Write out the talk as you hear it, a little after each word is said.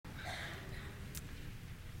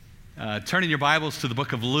Turning your Bibles to the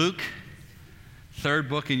book of Luke, third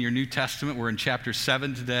book in your New Testament. We're in chapter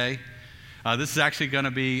 7 today. This is actually going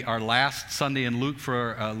to be our last Sunday in Luke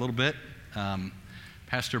for a little bit.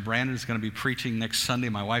 Pastor Brandon is going to be preaching next Sunday.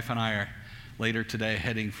 My wife and I are later today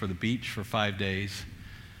heading for the beach for 5 days.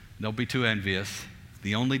 Don't be too envious.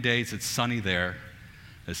 The only days it's sunny there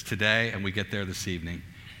is today, and we get there this evening,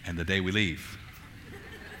 and the day we leave.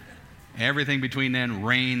 Everything between then,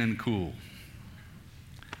 rain and cool.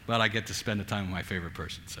 But I get to spend the time with my favorite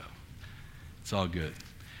person, so it's all good.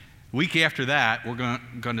 Week after that, we're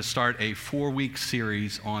going to start a 4-week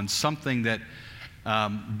series on something that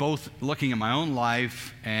both looking at my own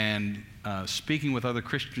life and speaking with other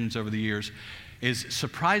Christians over the years is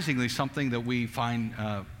surprisingly something that we find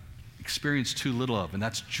experience too little of, and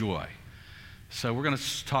that's joy. So we're going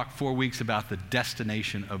to talk 4 weeks about the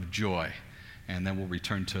destination of joy, and then we'll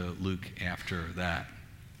return to Luke after that.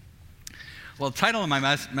 Well, the title of my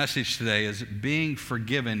message today is Being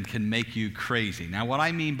Forgiven Can Make You Crazy. Now, what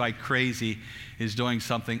I mean by crazy is doing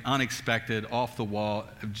something unexpected, off the wall,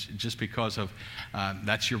 just because of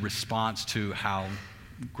that's your response to how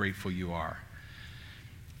grateful you are.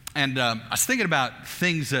 And I was thinking about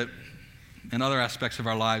things that in other aspects of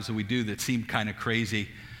our lives that we do that seem kind of crazy,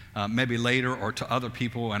 maybe later or to other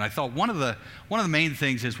people. And I thought one of the main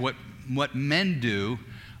things is what men do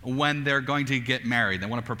when they're going to get married. They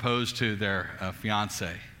want to propose to their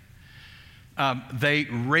fiance. They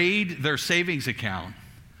raid their savings account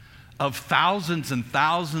of thousands and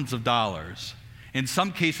thousands of dollars. In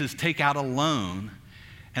some cases, take out a loan,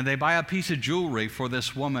 and they buy a piece of jewelry for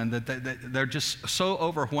this woman that they're just so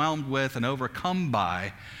overwhelmed with and overcome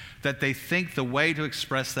by that they think the way to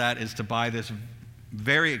express that is to buy this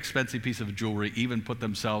very expensive piece of jewelry, even put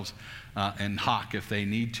themselves in hock if they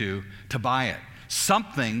need to buy it.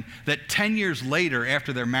 Something that 10 years later,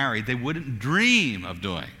 after they're married, they wouldn't dream of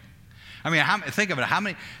doing. I mean, think of it. How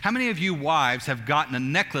many of you wives have gotten a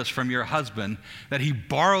necklace from your husband that he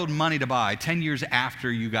borrowed money to buy 10 years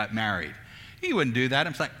after you got married? You wouldn't do that.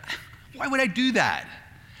 I'm like, why would I do that?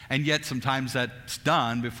 And yet sometimes that's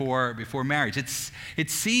done before marriage. It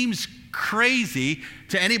seems crazy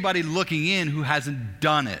to anybody looking in who hasn't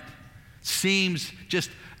done it. Seems just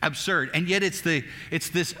absurd. And yet it's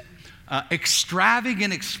this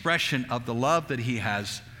extravagant expression of the love that he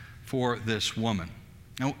has for this woman.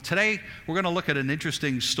 Now, today we're going to look at an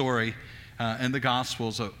interesting story in the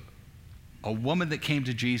Gospels, a woman that came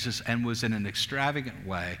to Jesus and was in an extravagant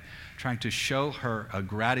way trying to show her a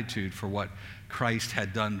gratitude for what Christ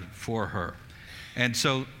had done for her. And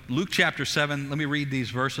so Luke chapter 7, let me read these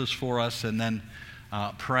verses for us and then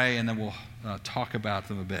pray, and then we'll talk about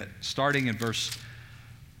them a bit. Starting in verse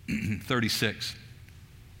 36.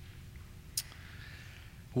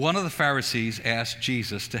 One of the Pharisees asked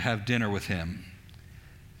Jesus to have dinner with him,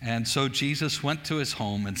 and so Jesus went to his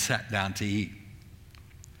home and sat down to eat.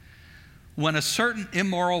 When a certain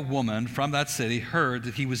immoral woman from that city heard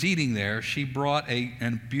that he was eating there, she brought a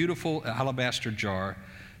beautiful alabaster jar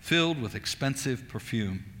filled with expensive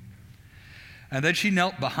perfume. And then she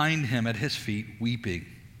knelt behind him at his feet, weeping.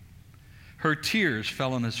 Her tears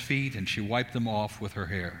fell on his feet, and she wiped them off with her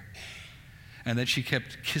hair. And then she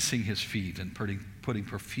kept kissing his feet and putting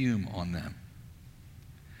perfume on them.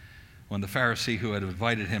 When the Pharisee who had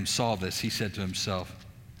invited him saw this, he said to himself,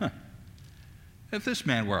 if this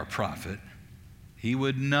man were a prophet, he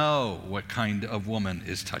would know what kind of woman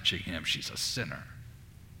is touching him. She's a sinner.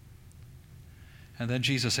 And then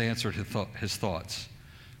Jesus answered his thoughts.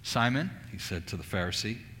 Simon, he said to the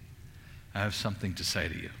Pharisee, I have something to say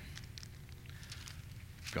to you.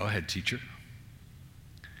 Go ahead, teacher.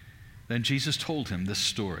 Then Jesus told him this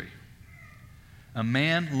story. A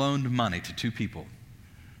man loaned money to 2 people,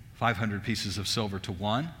 500 pieces of silver to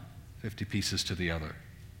one, 50 pieces to the other.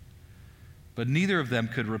 But neither of them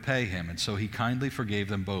could repay him, and so he kindly forgave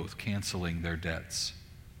them both, canceling their debts.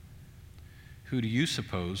 Who do you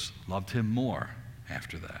suppose loved him more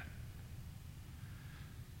after that?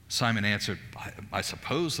 Simon answered, I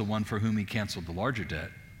suppose the one for whom he canceled the larger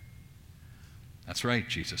debt. That's right,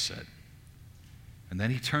 Jesus said. And then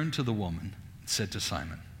he turned to the woman and said to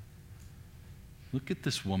Simon, look at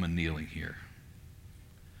this woman kneeling here.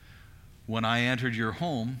 When I entered your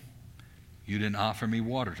home, you didn't offer me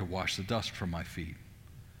water to wash the dust from my feet,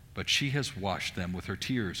 but she has washed them with her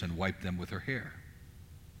tears and wiped them with her hair.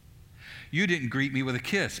 You didn't greet me with a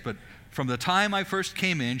kiss, but from the time I first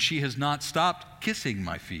came in, she has not stopped kissing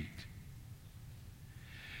my feet.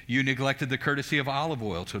 You neglected the courtesy of olive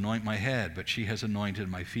oil to anoint my head, but she has anointed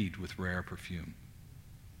my feet with rare perfume.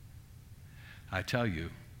 I tell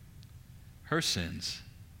you, her sins,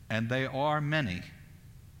 and they are many,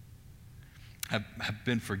 have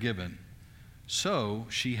been forgiven, so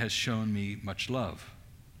she has shown me much love.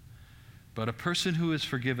 But a person who is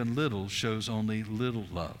forgiven little shows only little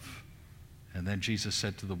love." And then Jesus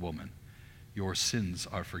said to the woman, "Your sins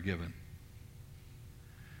are forgiven."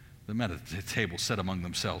 The men at the table said among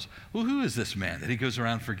themselves, "Well, who is this man that he goes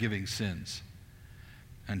around forgiving sins?"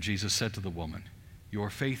 And Jesus said to the woman, "Your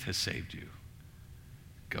faith has saved you.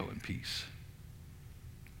 Go in peace."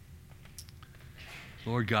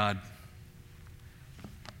 Lord God,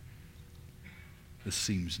 this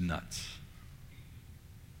seems nuts.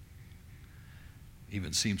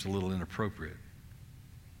 Even seems a little inappropriate.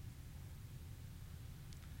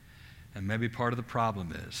 And maybe part of the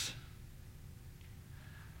problem is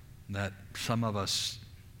that some of us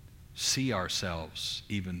see ourselves,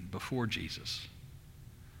 even before Jesus,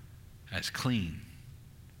 as clean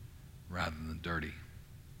rather than dirty.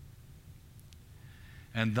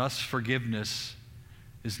 And thus forgiveness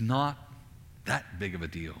is not that big of a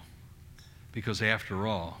deal, because after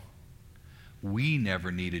all, we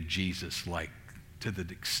never needed Jesus like to the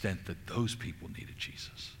extent that those people needed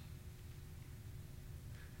Jesus.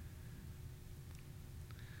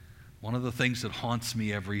 One of the things that haunts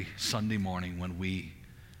me every Sunday morning when we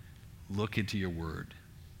look into your word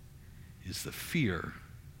is the fear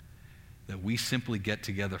that we simply get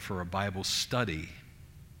together for a Bible study,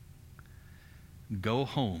 go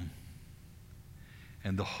home,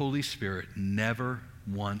 and the Holy Spirit never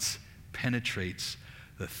once penetrates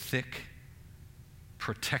the thick,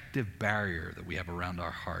 protective barrier that we have around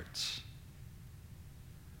our hearts,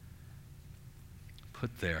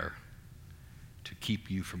 put there to keep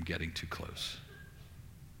you from getting too close.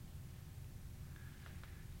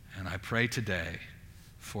 And I pray today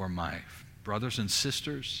for my brothers and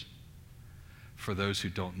sisters, for those who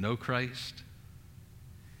don't know Christ,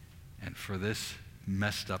 and for this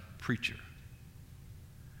messed up preacher,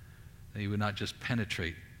 that he would not just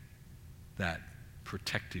penetrate that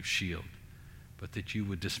protective shield, but that you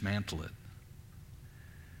would dismantle it,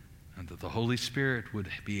 and that the Holy Spirit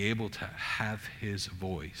would be able to have his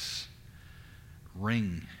voice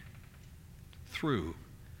ring through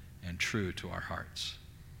and true to our hearts.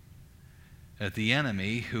 That the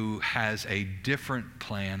enemy, who has a different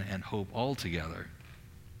plan and hope altogether,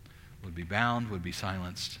 would be bound, would be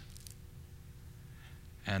silenced,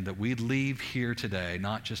 and that we'd leave here today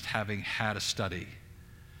not just having had a study,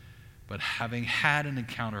 but having had an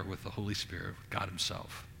encounter with the Holy Spirit, with God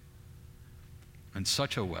himself, in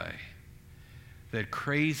such a way that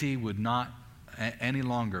crazy would not any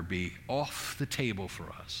longer be off the table for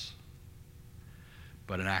us,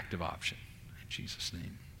 but an active option. In Jesus'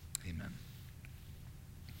 name, amen.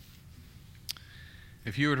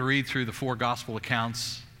 If you were to read through the four gospel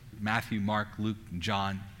accounts, Matthew, Mark, Luke, and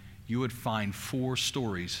John, you would find four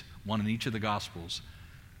stories, one in each of the gospels,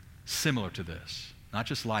 similar to this, not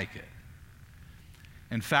just like it.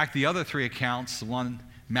 In fact, the other three accounts, the one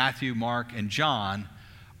Matthew, Mark, and John,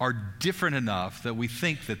 are different enough that we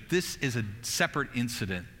think that this is a separate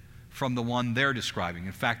incident from the one they're describing.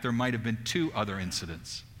 In fact, there might have been two other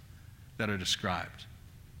incidents that are described.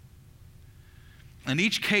 In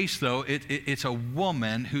each case, though, it's a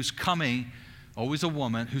woman who's coming, always a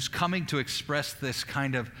woman, who's coming to express this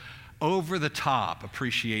kind of over-the-top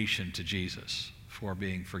appreciation to Jesus for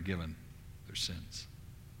being forgiven their sins.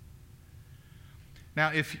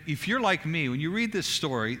 Now, if you're like me, when you read this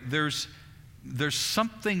story, there's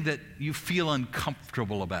something that you feel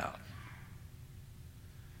uncomfortable about.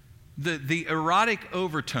 The erotic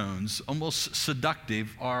overtones, almost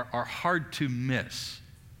seductive, are hard to miss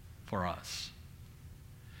for us.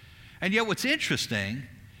 And yet what's interesting,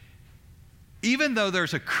 even though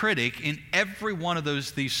there's a critic in every one of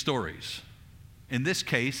these stories, in this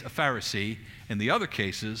case, a Pharisee, in the other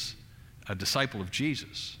cases, a disciple of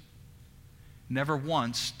Jesus, never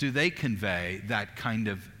once do they convey that kind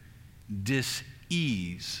of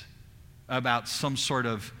dis-ease about some sort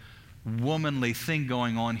of womanly thing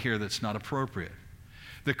going on here that's not appropriate.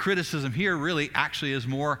 The criticism here really actually is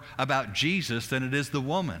more about Jesus than it is the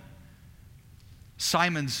woman.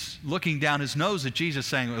 Simon's looking down his nose at Jesus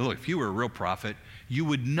saying, look, if you were a real prophet, you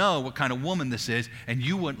would know what kind of woman this is, and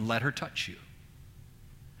you wouldn't let her touch you.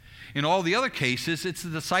 In all the other cases, it's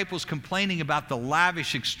the disciples complaining about the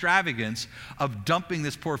lavish extravagance of dumping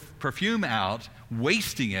this perfume out,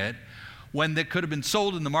 wasting it, when that could have been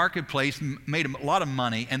sold in the marketplace, made a lot of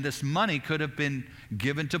money, and this money could have been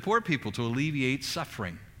given to poor people to alleviate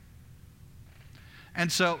suffering. And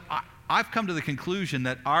so I've come to the conclusion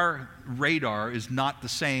that our radar is not the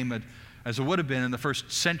same as it would have been in the first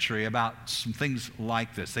century about some things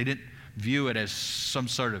like this. They didn't view it as some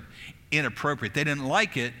sort of inappropriate. They didn't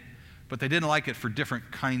like it, but they didn't like it for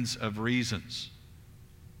different kinds of reasons.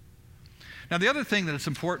 Now, the other thing that it's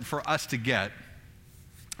important for us to get,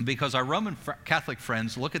 because our Roman Catholic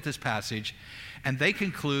friends look at this passage and they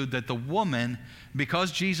conclude that the woman,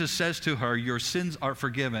 because Jesus says to her, your sins are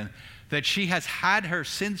forgiven, that she has had her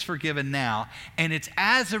sins forgiven now, and it's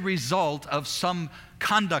as a result of some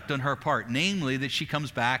conduct on her part, namely that she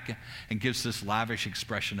comes back and gives this lavish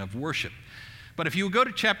expression of worship. But if you go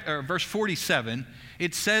to verse 47,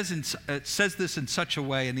 it says this in such a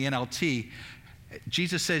way in the NLT.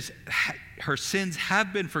 Jesus says, her sins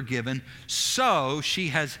have been forgiven, so she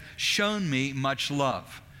has shown me much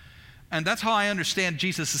love. And that's how I understand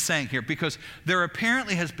Jesus is saying here, because there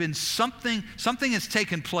apparently has been something has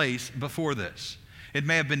taken place before this. It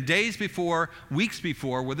may have been days before, weeks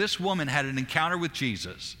before, where this woman had an encounter with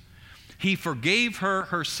Jesus. He forgave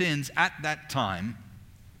her sins at that time.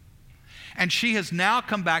 And she has now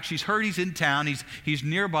come back. She's heard he's in town. He's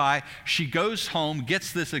nearby. She goes home,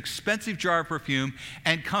 gets this expensive jar of perfume,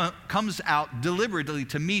 and comes out deliberately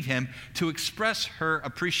to meet him to express her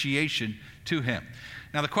appreciation to him.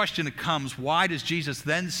 Now the question comes, why does Jesus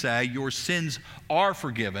then say your sins are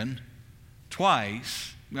forgiven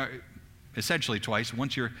twice, essentially twice,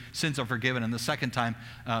 once your sins are forgiven and the second time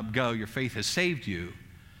your faith has saved you,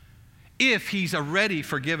 if he's already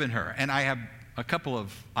forgiven her? And I have a couple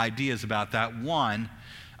of ideas about that. One,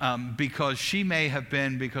 because she may have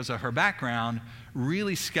been, because of her background,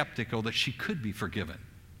 really skeptical that she could be forgiven.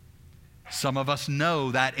 Some of us know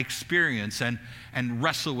that experience and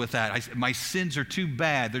wrestle with that. My sins are too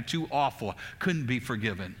bad, they're too awful, couldn't be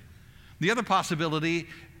forgiven. The other possibility,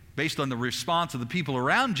 based on the response of the people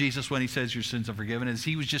around Jesus when he says your sins are forgiven, is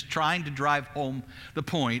he was just trying to drive home the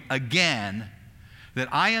point again that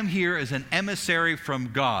I am here as an emissary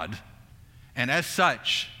from God, and as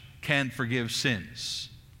such can forgive sins.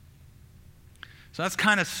 So that's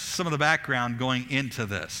kind of some of the background going into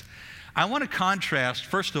this. I want to contrast,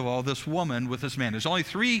 first of all, this woman with this man. There's only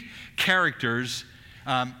three characters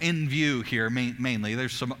in view here, mainly.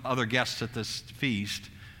 There's some other guests at this feast,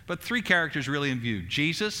 but three characters really in view.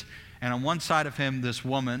 Jesus, and on one side of him, this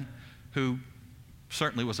woman who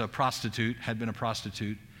certainly was a prostitute, had been a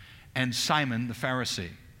prostitute, and Simon the Pharisee.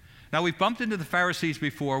 Now, we've bumped into the Pharisees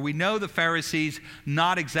before. We know the Pharisees,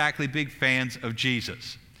 not exactly big fans of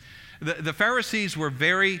Jesus. The Pharisees were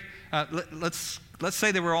very, let's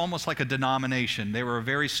say they were almost like a denomination. They were a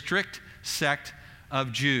very strict sect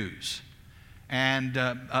of Jews. And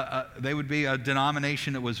they would be a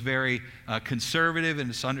denomination that was very conservative in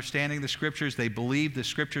its understanding of the Scriptures. They believed the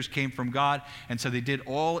Scriptures came from God, and so they did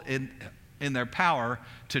all in their power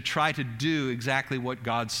to try to do exactly what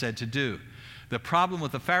God said to do. The problem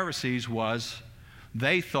with the Pharisees was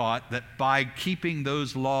they thought that by keeping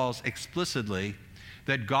those laws explicitly,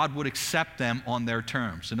 that God would accept them on their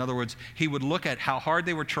terms. In other words, he would look at how hard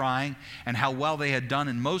they were trying and how well they had done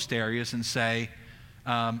in most areas and say,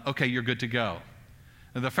 okay, you're good to go.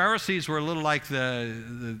 The Pharisees were a little like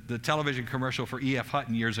the television commercial for E.F.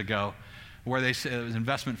 Hutton years ago, where they said, it was an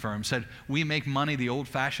investment firm, said, we make money the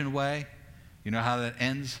old-fashioned way. You know how that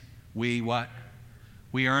ends? We what?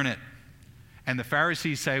 We earn it. And the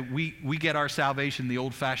Pharisees say, we get our salvation the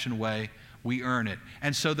old-fashioned way. We earn it.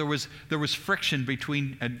 And so there was friction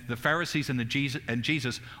between the Pharisees and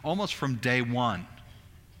Jesus almost from day one.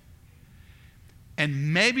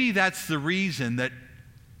 And maybe that's the reason that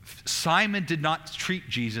Simon did not treat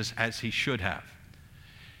Jesus as he should have.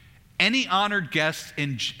 Any honored guest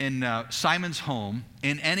in Simon's home,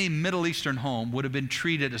 in any Middle Eastern home, would have been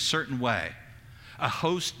treated a certain way. A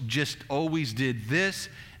host just always did this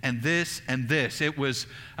and this and this. It was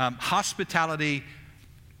hospitality.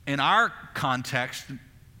 In our context,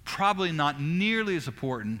 probably not nearly as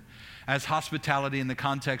important as hospitality in the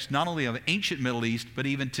context not only of ancient Middle East, but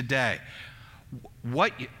even today.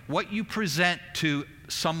 What you present to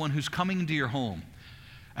someone who's coming into your home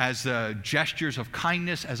as gestures of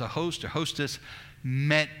kindness as a host or hostess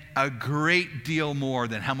meant a great deal more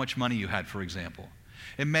than how much money you had, for example.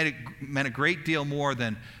 It meant a great deal more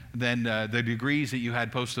than the degrees that you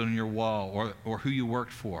had posted on your wall or who you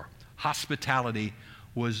worked for. Hospitality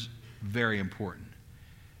was very important.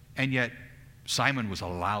 And yet, Simon was a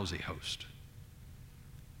lousy host.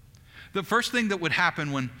 The first thing that would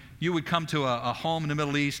happen when you would come to a home in the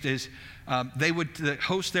Middle East is the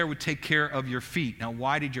host there would take care of your feet. Now,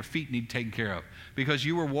 why did your feet need taken care of? Because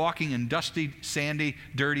you were walking in dusty, sandy,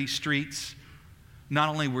 dirty streets. Not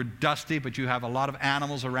only were dusty, but you have a lot of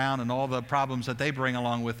animals around and all the problems that they bring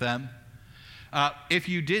along with them. If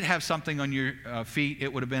you did have something on your feet,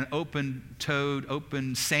 it would have been open-toed,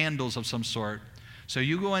 open sandals of some sort. So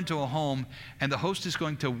you go into a home, and the host is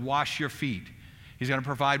going to wash your feet. He's going to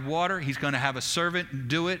provide water. He's going to have a servant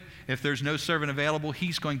do it. If there's no servant available,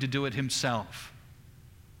 he's going to do it himself.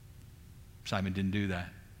 Simon didn't do that.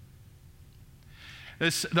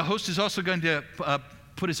 The host is also going to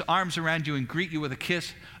put his arms around you and greet you with a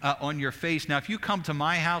kiss on your face. Now, if you come to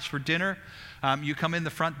my house for dinner, you come in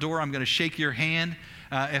the front door, I'm going to shake your hand.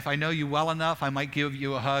 If I know you well enough, I might give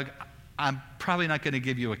you a hug. I'm probably not going to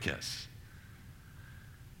give you a kiss.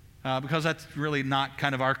 Because that's really not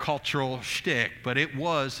kind of our cultural shtick, but it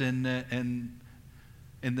was in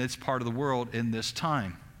this part of the world in this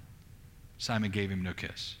time. Simon gave him no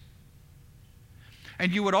kiss.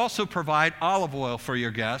 And you would also provide olive oil for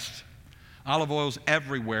your guests. Olive oil's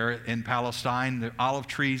everywhere in Palestine. The olive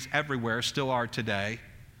trees everywhere still are today.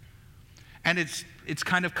 And it's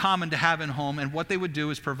kind of common to have in home. And what they would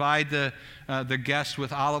do is provide the guests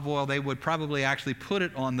with olive oil. They would probably actually put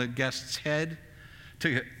it on the guest's head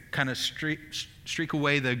to kind of streak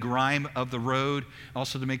away the grime of the road,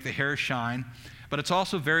 also to make the hair shine. But it's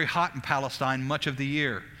also very hot in Palestine much of the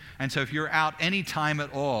year. And so if you're out any time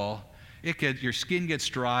at all, your skin gets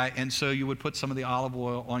dry, and so you would put some of the olive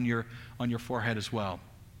oil on your forehead as well.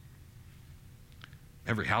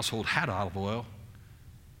 Every household had olive oil.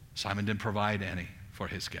 Simon didn't provide any for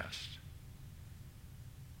his guests.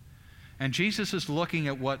 And Jesus is looking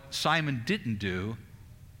at what Simon didn't do,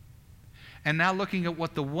 and now looking at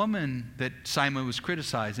what the woman that Simon was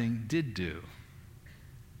criticizing did do,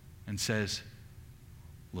 and says,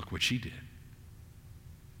 look what she did.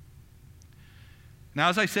 Now,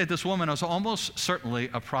 as I said, this woman was almost certainly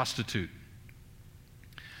a prostitute.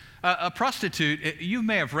 A prostitute, you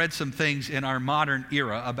may have read some things in our modern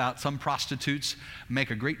era about some prostitutes make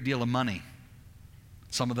a great deal of money.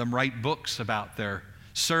 Some of them write books about their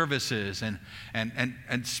services and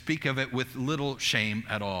speak of it with little shame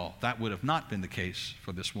at all. That would have not been the case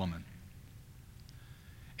for this woman.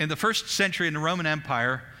 In the first century in the Roman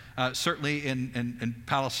Empire, certainly in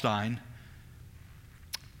Palestine,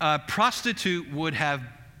 a prostitute would have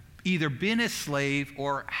either been a slave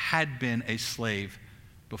or had been a slave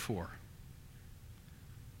before.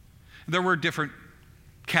 There were different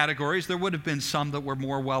categories. There would have been some that were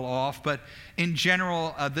more well off, but in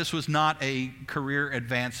general, this was not a career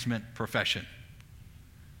advancement profession.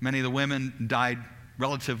 Many of the women died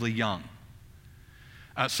relatively young.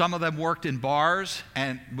 Some of them worked in bars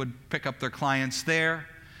and would pick up their clients there.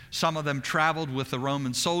 Some of them traveled with the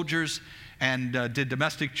Roman soldiers and did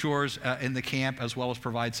domestic chores in the camp, as well as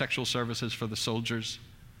provide sexual services for the soldiers.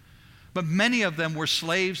 But many of them were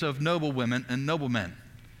slaves of noble women and noblemen.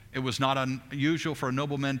 It was not unusual for a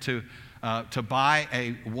nobleman to buy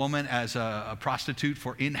a woman as a prostitute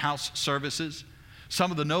for in-house services. Some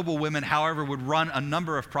of the noble women, however, would run a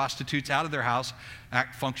number of prostitutes out of their house,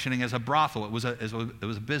 functioning as a brothel. It was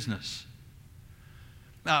a business.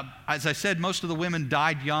 As I said, most of the women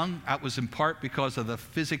died young. That was in part because of the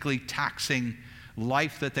physically taxing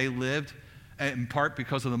life that they lived, in part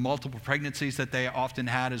because of the multiple pregnancies that they often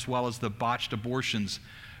had, as well as the botched abortions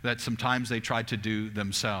that sometimes they tried to do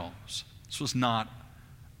themselves. This was not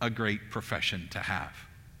a great profession to have.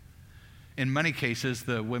 In many cases,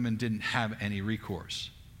 the women didn't have any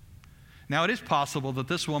recourse. Now, it is possible that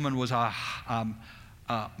this woman was a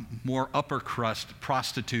more upper crust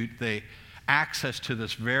prostitute. The access to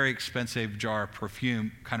this very expensive jar of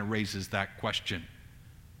perfume kind of raises that question.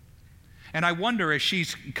 And I wonder, as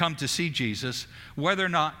she's come to see Jesus, whether or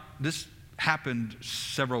not this happened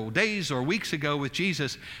several days or weeks ago with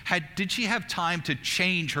Jesus, did she have time to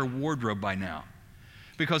change her wardrobe by now?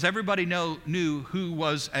 Because everybody knew who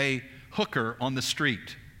was a hooker on the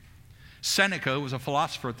street. Seneca, who was a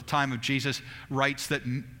philosopher at the time of Jesus, writes that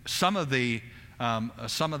some of the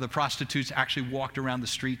prostitutes actually walked around the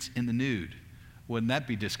streets in the nude. Wouldn't that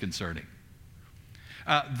be disconcerting?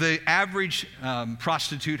 The average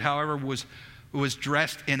prostitute, however, was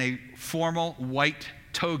dressed in a formal white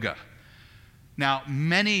toga. Now,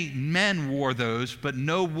 many men wore those, but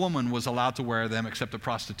no woman was allowed to wear them except a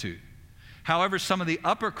prostitute. However, some of the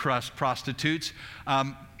upper crust prostitutes,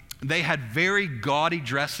 they had very gaudy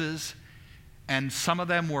dresses, and some of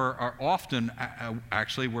them were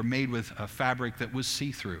made with a fabric that was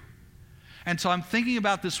see-through. And so I'm thinking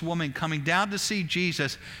about this woman coming down to see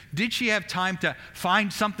Jesus. Did she have time to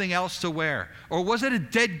find something else to wear? Or was it a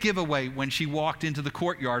dead giveaway when she walked into the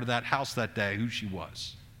courtyard of that house that day who she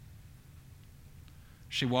was?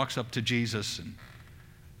 She walks up to Jesus, and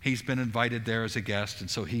he's been invited there as a guest, and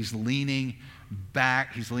so he's leaning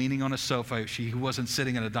back. He's leaning on a sofa. He wasn't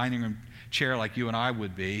sitting in a dining room chair like you and I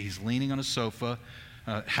would be. He's leaning on a sofa,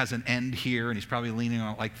 has an end here, and he's probably leaning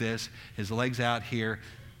on it like this, his legs out here,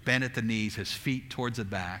 bent at the knees, his feet towards the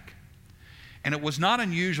back. And it was not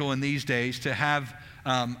unusual in these days to have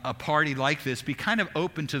a party like this be kind of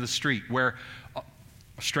open to the street, where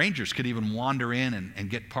strangers could even wander in and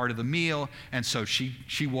get part of the meal. And so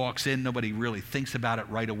she walks in. Nobody really thinks about it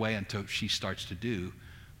right away until she starts to do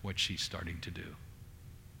what she's starting to do.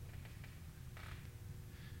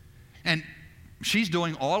 And she's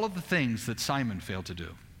doing all of the things that Simon failed to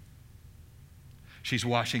do. She's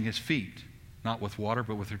washing his feet, not with water,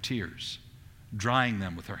 but with her tears, drying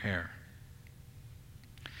them with her hair.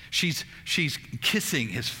 She's kissing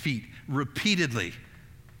his feet repeatedly.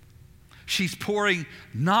 She's pouring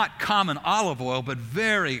not common olive oil, but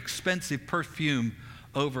very expensive perfume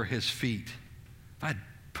over his feet. If I had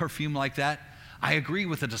perfume like that, I agree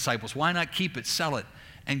with the disciples. Why not keep it, sell it,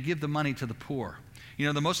 and give the money to the poor? You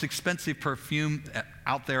know, the most expensive perfume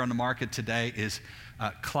out there on the market today is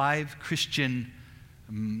Clive Christian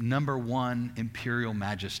 #1 Imperial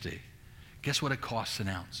Majesty. Guess what it costs an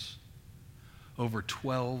ounce? Over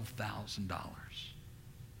 $12,000.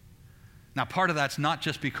 Now, part of that's not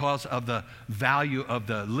just because of the value of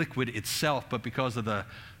the liquid itself, but because of the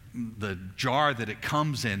jar that it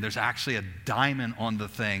comes in. There's actually a diamond on the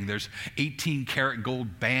thing. There's 18-karat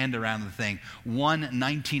gold band around the thing. One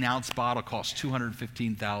 19-ounce bottle costs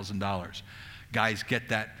 $215,000. Guys, get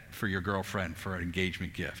that for your girlfriend for an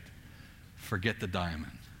engagement gift. Forget the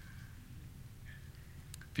diamond.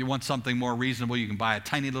 If you want something more reasonable, you can buy a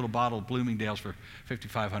tiny little bottle of Bloomingdale's for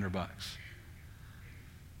 $5,500.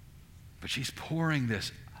 But she's pouring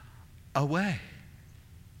this away.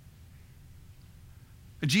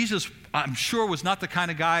 Jesus, I'm sure, was not the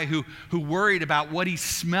kind of guy who worried about what he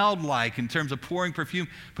smelled like in terms of pouring perfume,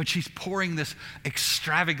 but she's pouring this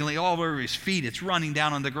extravagantly all over his feet. It's running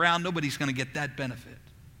down on the ground. Nobody's going to get that benefit.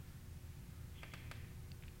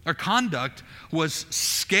 Her conduct was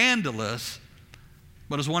scandalous,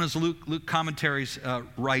 but as one of Luke commentaries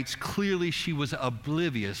writes, clearly she was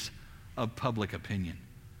oblivious of public opinion.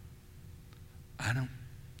 I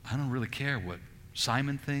don't really care what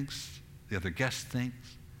Simon thinks, the other guest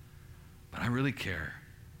thinks, but I really care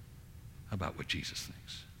about what Jesus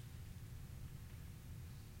thinks.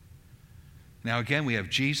 Now again, we have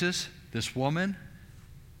Jesus, this woman,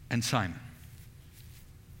 and Simon.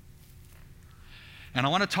 And I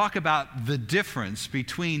want to talk about the difference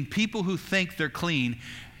between people who think they're clean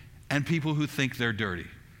and people who think they're dirty.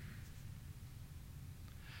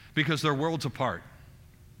 Because they're worlds apart.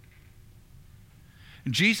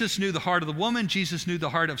 Jesus knew the heart of the woman. Jesus knew the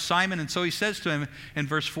heart of Simon. And so he says to him in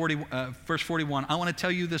verse 41, I want to tell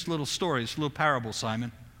you this little story, this little parable,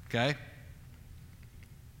 Simon. Okay?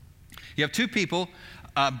 You have two people.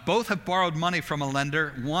 Both have borrowed money from a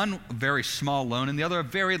lender. One a very small loan and the other a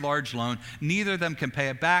very large loan. Neither of them can pay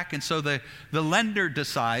it back. And so the lender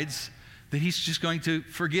decides that he's just going to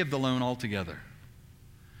forgive the loan altogether.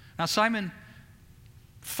 Now, Simon,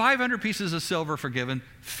 500 pieces of silver forgiven,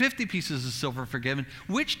 50 pieces of silver forgiven.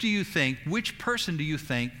 Which person do you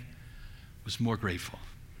think was more grateful?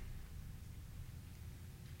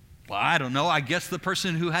 Well, I don't know. I guess the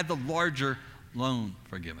person who had the larger loan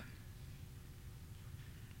forgiven.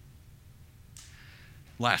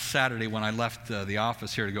 Last Saturday when I left the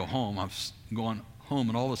office here to go home, I was going home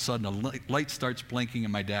and all of a sudden a light starts blinking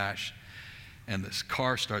in my dash and this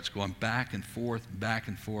car starts going back and forth,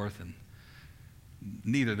 and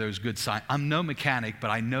neither of those good signs. I'm no mechanic,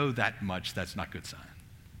 but I know that much. That's not good sign.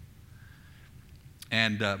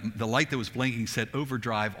 And the light that was blinking said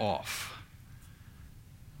overdrive off.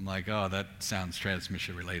 I'm like, oh, that sounds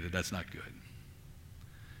transmission related. That's not good.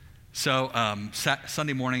 So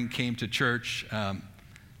Sunday morning, came to church,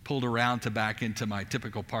 pulled around to back into my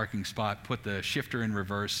typical parking spot, put the shifter in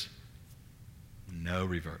reverse. No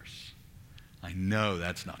reverse. I know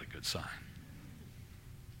that's not a good sign.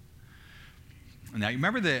 Now, you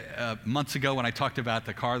remember the months ago when I talked about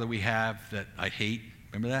the car that we have that I hate?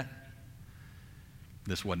 Remember that?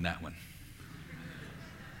 This wasn't that one.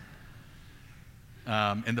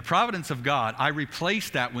 In the providence of God, I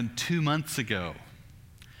replaced that one 2 months ago.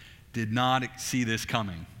 Did not see this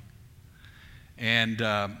coming. And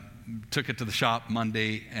took it to the shop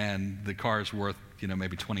Monday, and the car is worth,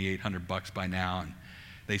 maybe $2,800 by now. And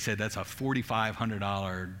they said that's a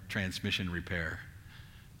 $4,500 transmission repair.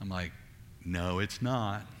 I'm like, no, it's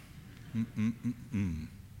not. They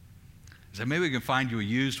said, maybe we can find you a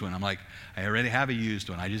used one. I'm like, I already have a used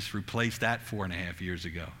one. I just replaced that 4.5 years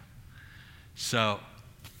ago. So,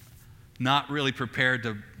 not really prepared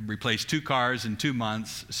to replace 2 cars in 2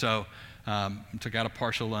 months. So, took out a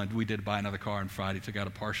partial loan. We did buy another car on Friday. Took out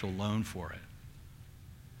a partial loan for it.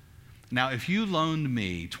 Now, if you loaned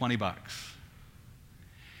me $20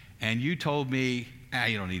 and you told me,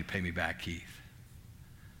 you don't need to pay me back, Keith.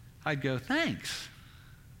 I'd go, thanks.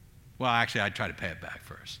 Well, actually, I'd try to pay it back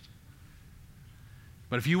first.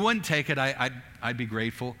 But if you wouldn't take it, I'd be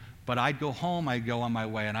grateful. But I'd go home, I'd go on my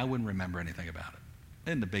way, and I wouldn't remember anything about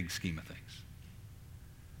it in the big scheme of things.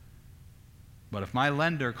 But if my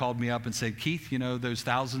lender called me up and said, Keith, you know those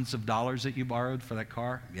thousands of dollars that you borrowed for that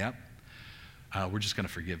car? Yep. We're just going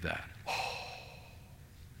to forgive that. Oh.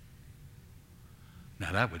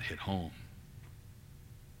 Now that would hit home.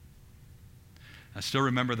 I still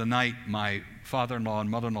remember the night my father-in-law and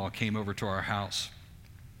mother-in-law came over to our house.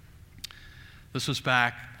 This was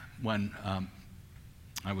back when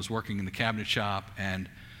I was working in the cabinet shop, and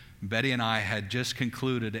Betty and I had just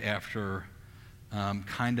concluded after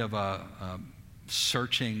kind of a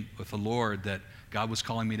searching with the Lord that God was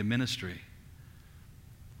calling me to ministry,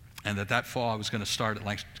 and that fall I was going to start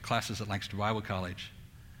at classes at Lancaster Bible College.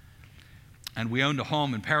 And we owned a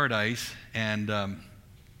home in Paradise, and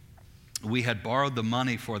we had borrowed the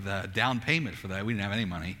money for the down payment for that. We didn't have any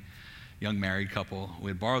money, young married couple.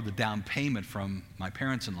 We had borrowed the down payment from my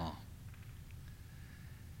parents-in-law.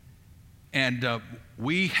 And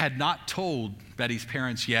we had not told Betty's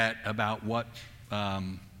parents yet about what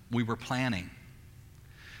we were planning.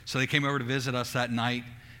 So they came over to visit us that night,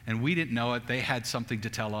 and we didn't know it. They had something to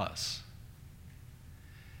tell us.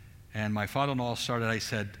 And my father-in-law I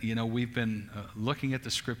said, you know, we've been looking at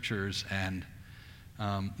the scriptures, and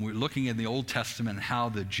we're looking in the Old Testament how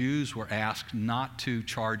the Jews were asked not to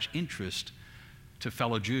charge interest to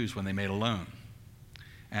fellow Jews when they made a loan.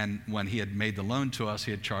 And when he had made the loan to us,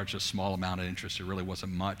 he had charged a small amount of interest. It really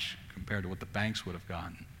wasn't much compared to what the banks would have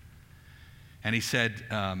gotten. And he said,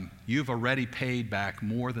 you've already paid back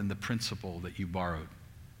more than the principal that you borrowed.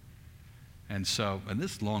 And so, and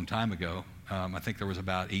this is a long time ago, I think there was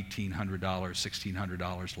about $1,800,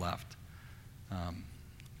 $1,600 left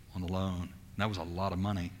on the loan. And that was a lot of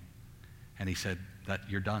money. And he said, that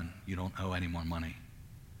you're done. You don't owe any more money.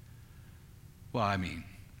 Well, I mean,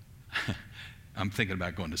 I'm thinking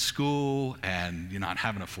about going to school and not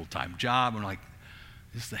having a full-time job. I'm like,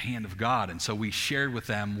 this is the hand of God. And so we shared with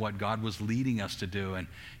them what God was leading us to do. And,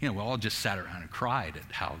 we all just sat around and cried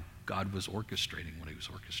at how God was orchestrating what he was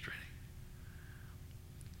orchestrating.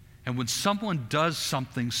 And when someone does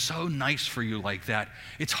something so nice for you like that,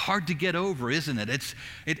 it's hard to get over, isn't it?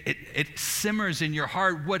 It simmers in your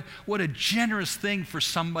heart. What a generous thing for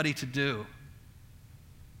somebody to do.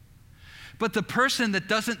 But the person that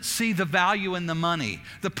doesn't see the value in the money,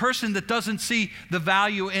 the person that doesn't see the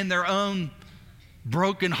value in their own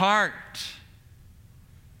broken heart,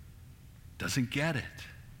 doesn't get it.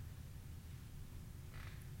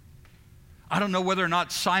 I don't know whether or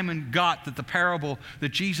not Simon got that the parable that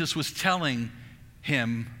Jesus was telling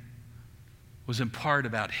him was in part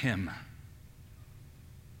about him.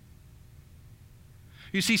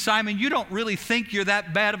 You see, Simon, you don't really think you're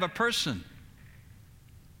that bad of a person.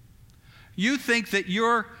 You think that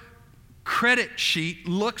your credit sheet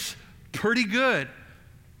looks pretty good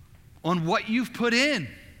on what you've put in.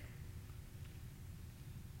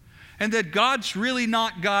 And that God's really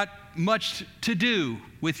not got much to do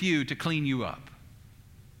with you to clean you up.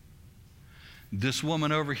 This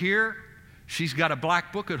woman over here, she's got a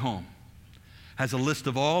black book at home, has a list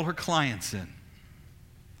of all her clients in.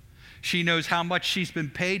 She knows how much she's been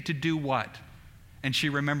paid to do what, and she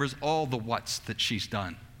remembers all the whats that she's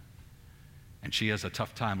done. And she has a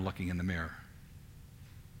tough time looking in the mirror.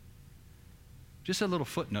 Just a little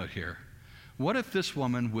footnote here. What if this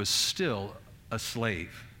woman was still a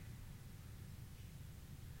slave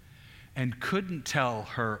and couldn't tell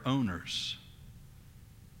her owners,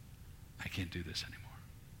 I can't do this anymore?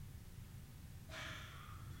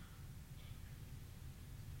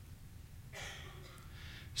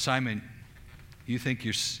 Simon, you think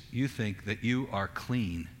that you are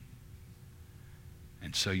clean,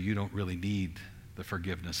 and so you don't really need the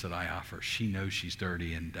forgiveness that I offer. She knows she's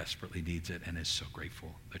dirty and desperately needs it and is so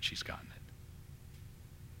grateful that she's gotten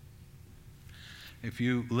it. If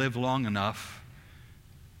you live long enough,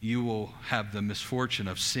 you will have the misfortune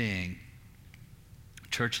of seeing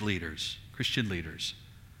church leaders, Christian leaders,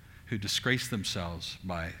 who disgrace themselves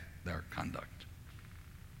by their conduct.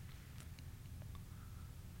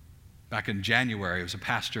 Back in January, there was a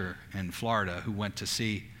pastor in Florida who went to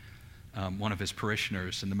see one of his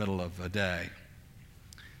parishioners in the middle of a day.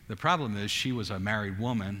 The problem is she was a married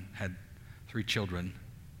woman, had 3 children,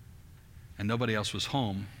 and nobody else was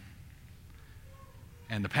home.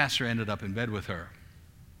 And the pastor ended up in bed with her.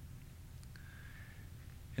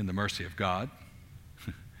 In the mercy of God,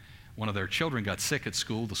 one of their children got sick at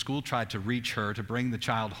school. The school tried to reach her to bring the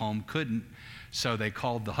child home, couldn't, so they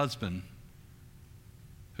called the husband,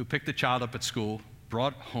 who picked the child up at school,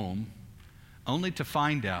 brought home, only to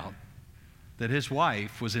find out that his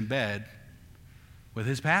wife was in bed with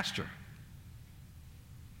his pastor.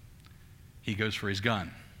 He goes for his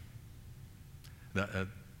gun. The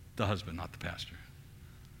husband, not the pastor.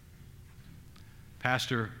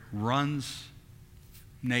 Pastor runs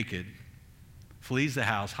naked, flees the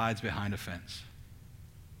house, hides behind a fence.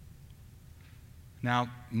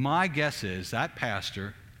 Now, my guess is that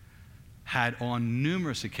pastor had on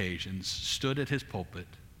numerous occasions stood at his pulpit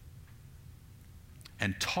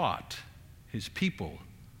and taught his people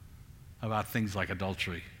about things like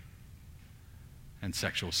adultery and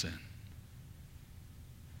sexual sin.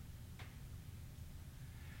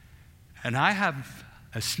 And I have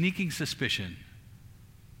a sneaking suspicion,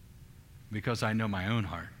 because I know my own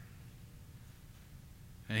heart,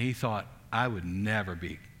 and he thought I would never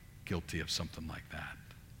be guilty of something like that.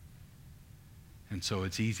 And so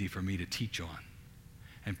it's easy for me to teach on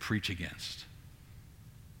and preach against.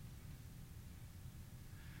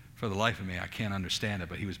 For the life of me, I can't understand it,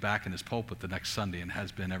 but he was back in his pulpit the next Sunday and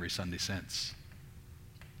has been every Sunday since.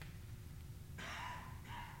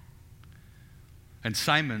 And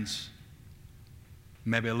Simon's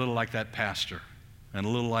maybe a little like that pastor, and a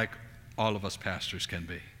little like all of us pastors can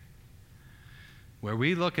be, where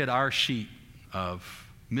we look at our sheet of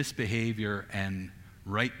misbehavior and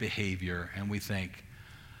right behavior and we think,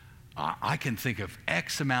 I can think of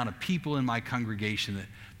X amount of people in my congregation that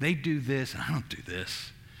they do this and I don't do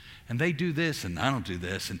this, and they do this and I don't do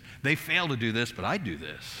this, and they fail to do this but I do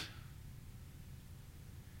this,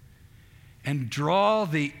 and draw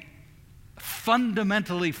the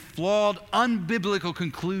fundamentally flawed, unbiblical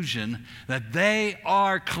conclusion that they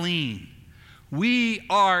are clean. We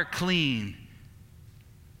are clean.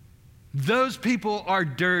 Those people are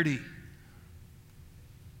dirty.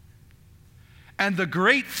 And the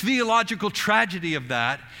great theological tragedy of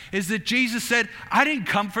that is that Jesus said, I didn't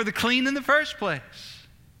come for the clean in the first place.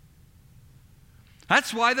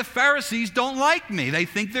 That's why the Pharisees don't like me. They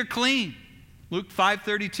think they're clean. Luke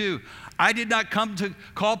 5:32. I did not come to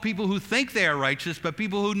call people who think they are righteous, but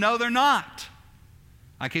people who know they're not.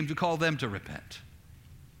 I came to call them to repent.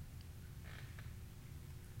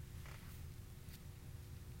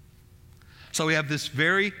 So we have this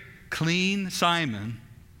very clean Simon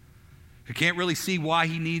who can't really see why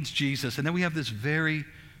he needs Jesus. And then we have this very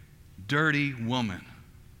dirty woman.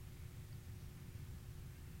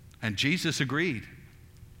 And Jesus agreed.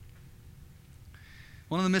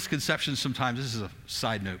 One of the misconceptions sometimes, this is a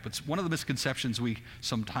side note, but one of the misconceptions we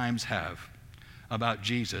sometimes have about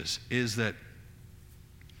Jesus is that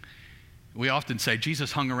we often say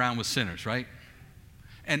Jesus hung around with sinners, right?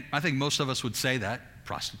 And I think most of us would say that,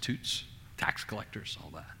 prostitutes, tax collectors, all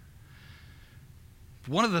that.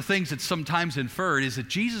 One of the things that's sometimes inferred is that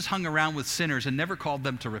Jesus hung around with sinners and never called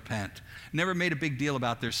them to repent, never made a big deal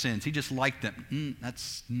about their sins. He just liked them.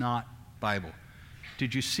 That's not Bible.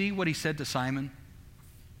 Did you see what he said to Simon?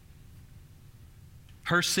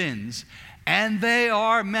 Her sins, and they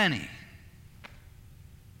are many,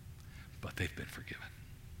 but they've been forgiven.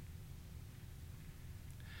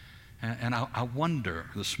 And I wonder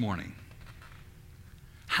this morning,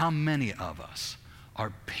 how many of us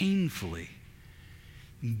are painfully,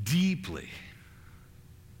 deeply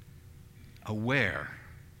aware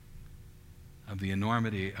of the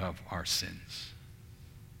enormity of our sins?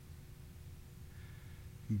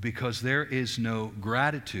 Because there is no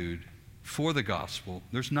gratitude for the gospel.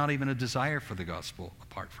 There's not even a desire for the gospel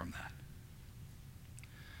apart from that.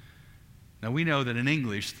 Now we know that in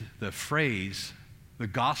English, the phrase, the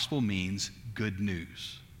gospel means good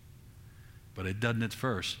news. But it doesn't at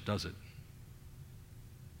first, does it?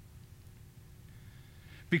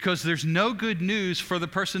 Because there's no good news for the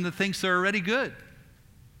person that thinks they're already good.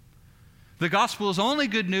 The gospel is only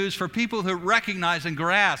good news for people who recognize and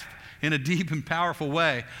grasp in a deep and powerful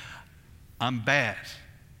way, I'm bad.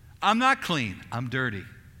 I'm not clean. I'm dirty.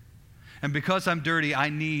 And because I'm dirty, I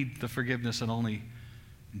need the forgiveness that only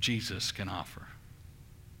Jesus can offer.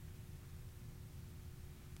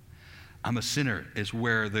 I'm a sinner is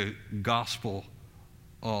where the gospel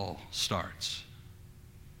all starts.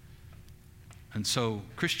 And so,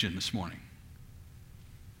 Christian, this morning,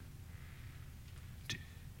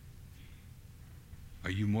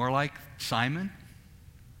 are you more like Simon?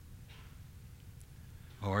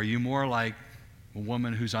 Or are you more like a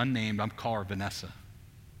woman who's unnamed? I'm calling her Vanessa.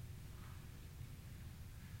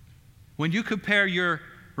 When you compare your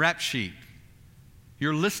rap sheet,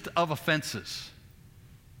 your list of offenses,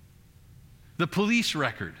 the police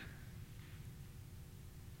record,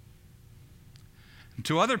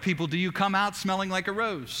 to other people, do you come out smelling like a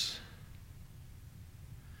rose?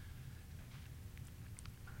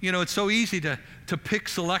 It's so easy to pick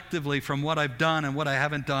selectively from what I've done and what I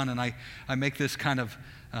haven't done, and I make this kind of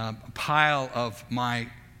pile of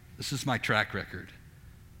this is my track record.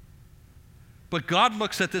 But God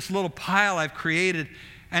looks at this little pile I've created,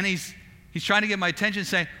 and He's trying to get my attention,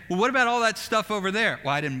 saying, well, what about all that stuff over there?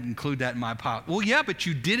 Well, I didn't include that in my pile. Well, yeah, but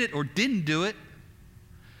you did it or didn't do it.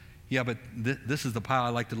 Yeah, but this is the pile I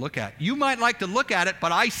like to look at. You might like to look at it,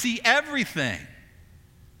 but I see everything.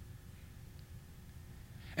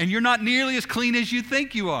 And you're not nearly as clean as you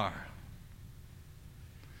think you are.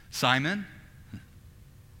 Simon?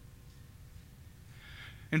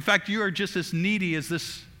 In fact, you are just as needy as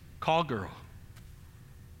this call girl.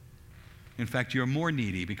 In fact, you're more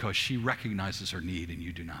needy because she recognizes her need and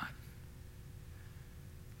you do not.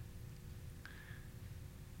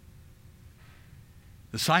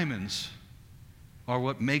 The Simons are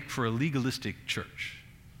what make for a legalistic church.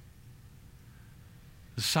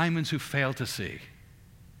 The Simons who fail to see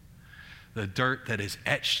the dirt that is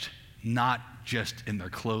etched not just in their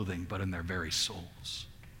clothing, but in their very souls.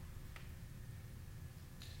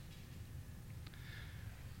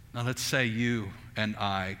 Now let's say you and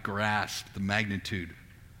I grasp the magnitude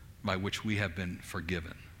by which we have been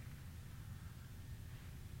forgiven.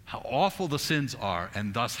 How awful the sins are,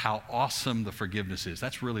 and thus how awesome the forgiveness is.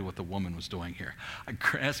 That's really what the woman was doing here. I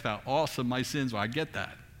grasp how awesome my sins are. I get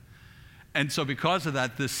that. And so because of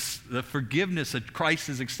that, the forgiveness that Christ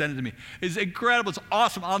has extended to me is incredible. It's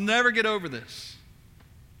awesome. I'll never get over this.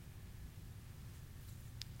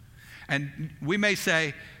 And we may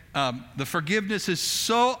say, the forgiveness is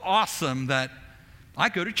so awesome that I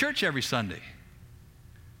go to church every Sunday.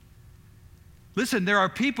 Listen, there are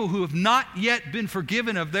people who have not yet been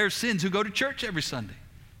forgiven of their sins who go to church every Sunday.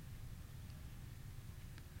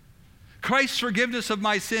 Christ's forgiveness of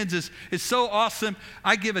my sins is so awesome,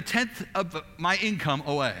 I give 1/10 of my income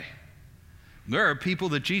away. There are people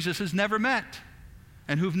that Jesus has never met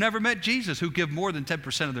and who've never met Jesus who give more than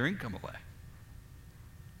 10% of their income away.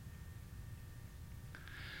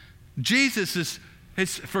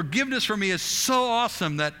 His forgiveness for me is so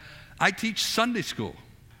awesome that I teach Sunday school.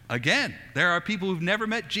 Again, there are people who've never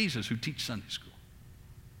met Jesus who teach Sunday school.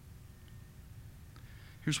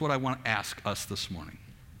 Here's what I want to ask us this morning.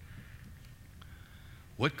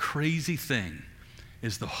 What crazy thing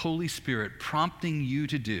is the Holy Spirit prompting you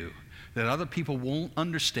to do that other people won't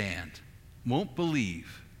understand, won't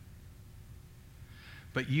believe,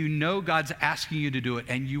 but you know God's asking you to do it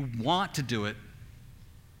and you want to do it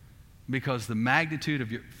because the magnitude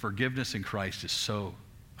of your forgiveness in Christ is so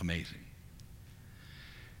amazing.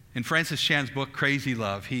 In Francis Chan's book, Crazy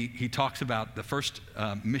Love, he talks about the first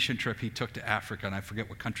mission trip he took to Africa, and I forget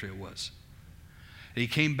what country it was. And he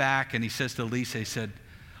came back and he says to Lisa, he said,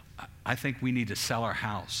 I think we need to sell our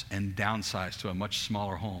house and downsize to a much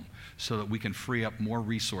smaller home so that we can free up more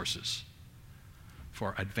resources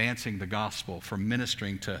for advancing the gospel, for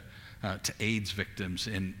ministering to AIDS victims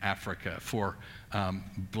in Africa, for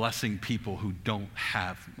blessing people who don't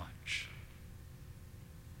have much.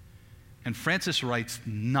 And Francis writes,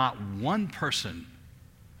 not one person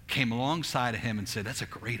came alongside of him and said, that's a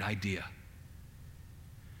great idea.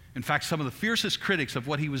 In fact, some of the fiercest critics of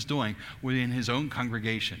what he was doing were in his own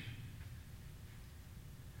congregation.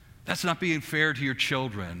 That's not being fair to your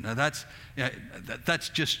children. Now that's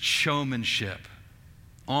just showmanship.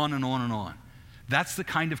 On and on and on. That's the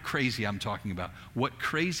kind of crazy I'm talking about. What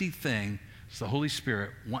crazy thing does the Holy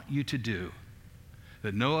Spirit want you to do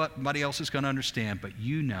that nobody else is going to understand, but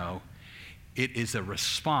you know it is a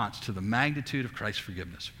response to the magnitude of Christ's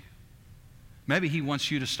forgiveness for you? Maybe he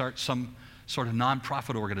wants you to start some sort of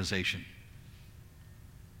nonprofit organization.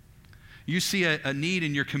 You see a need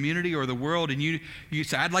in your community or the world, and you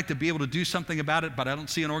say, I'd like to be able to do something about it, but I don't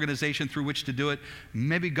see an organization through which to do it.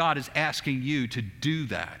 Maybe God is asking you to do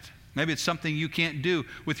that. Maybe it's something you can't do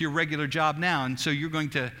with your regular job now, and so you're going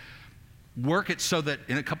to work it so that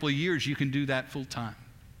in a couple of years you can do that full time.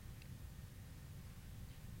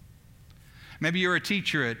 Maybe you're a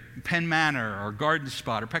teacher at Penn Manor or Garden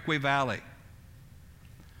Spot or Peckway Valley.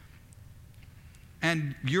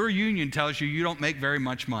 And your union tells you you don't make very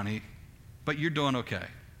much money, but you're doing okay.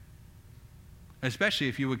 Especially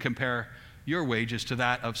if you would compare your wages to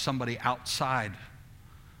that of somebody outside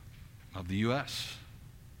of the U.S.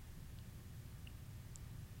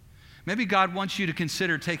 Maybe God wants you to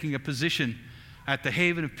consider taking a position at the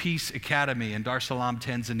Haven of Peace Academy in Dar es Salaam,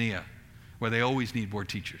 Tanzania, where they always need more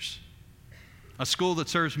teachers. A school that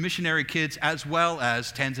serves missionary kids as well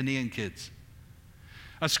as Tanzanian kids.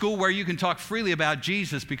 A school where you can talk freely about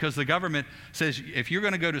Jesus because the government says if you're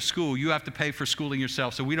going to go to school, you have to pay for schooling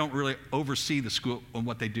yourself, so we don't really oversee the school and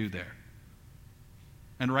what they do there.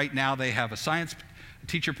 And right now they have a science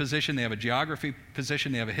teacher position, they have a geography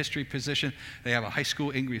position, they have a history position, they have a high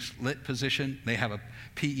school English lit position, they have a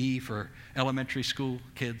PE for elementary school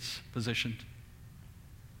kids position.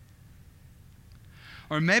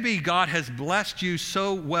 Or maybe God has blessed you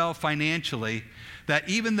so well financially that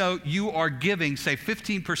even though you are giving, say,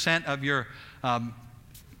 15% of your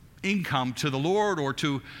income to the Lord or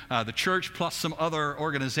to the church plus some other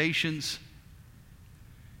organizations,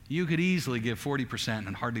 you could easily give 40%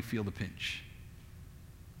 and hardly feel the pinch.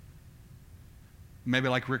 Maybe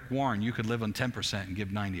like Rick Warren, you could live on 10% and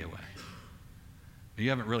give 90 away. You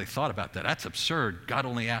haven't really thought about that. That's absurd. God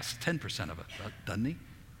only asks 10% of it, doesn't he?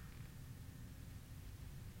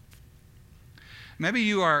 Maybe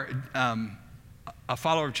you are a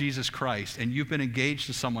follower of Jesus Christ and you've been engaged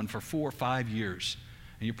to someone for 4 or 5 years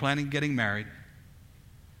and you're planning on getting married.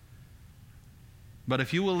 But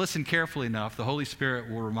if you will listen carefully enough, the Holy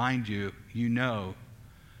Spirit will remind you, you know,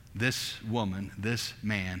 this woman, this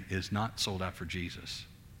man is not sold out for Jesus.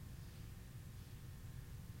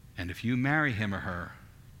 And if you marry him or her,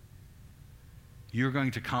 you're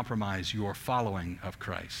going to compromise your following of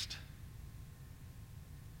Christ.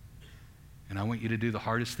 And I want you to do the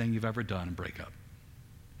hardest thing you've ever done and break up.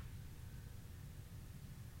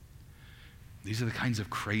 These are the kinds of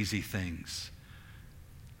crazy things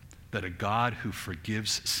that a God who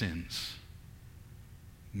forgives sins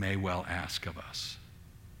may well ask of us.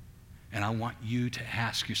 And I want you to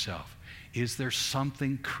ask yourself, is there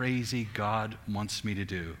something crazy God wants me to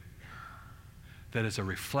do that is a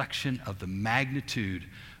reflection of the magnitude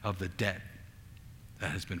of the debt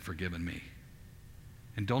that has been forgiven me?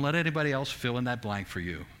 And don't let anybody else fill in that blank for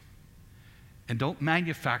you. And don't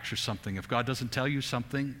manufacture something. If God doesn't tell you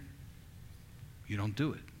something, you don't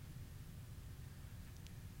do it.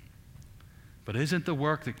 But isn't the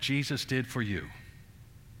work that Jesus did for you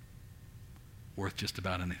worth just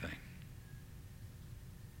about anything?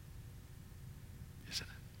 Isn't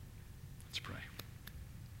it? Let's pray.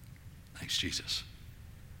 Thanks, Jesus.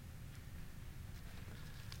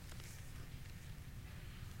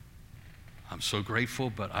 I'm so grateful,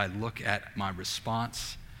 but I look at my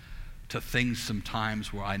response to things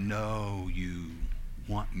sometimes where I know you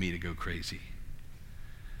want me to go crazy.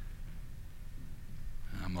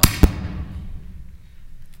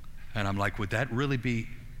 And I'm like, would that really be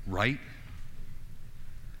right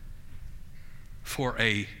for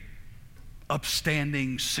a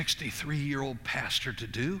upstanding 63-year-old pastor to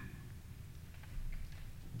do?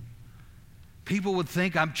 People would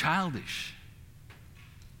think I'm childish.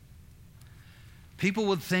 People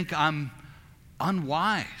would think I'm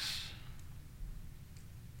unwise.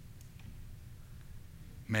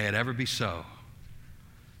 May it ever be so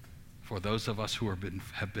for those of us who have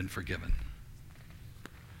been forgiven,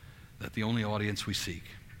 that the only audience we seek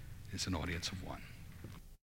is an audience of one.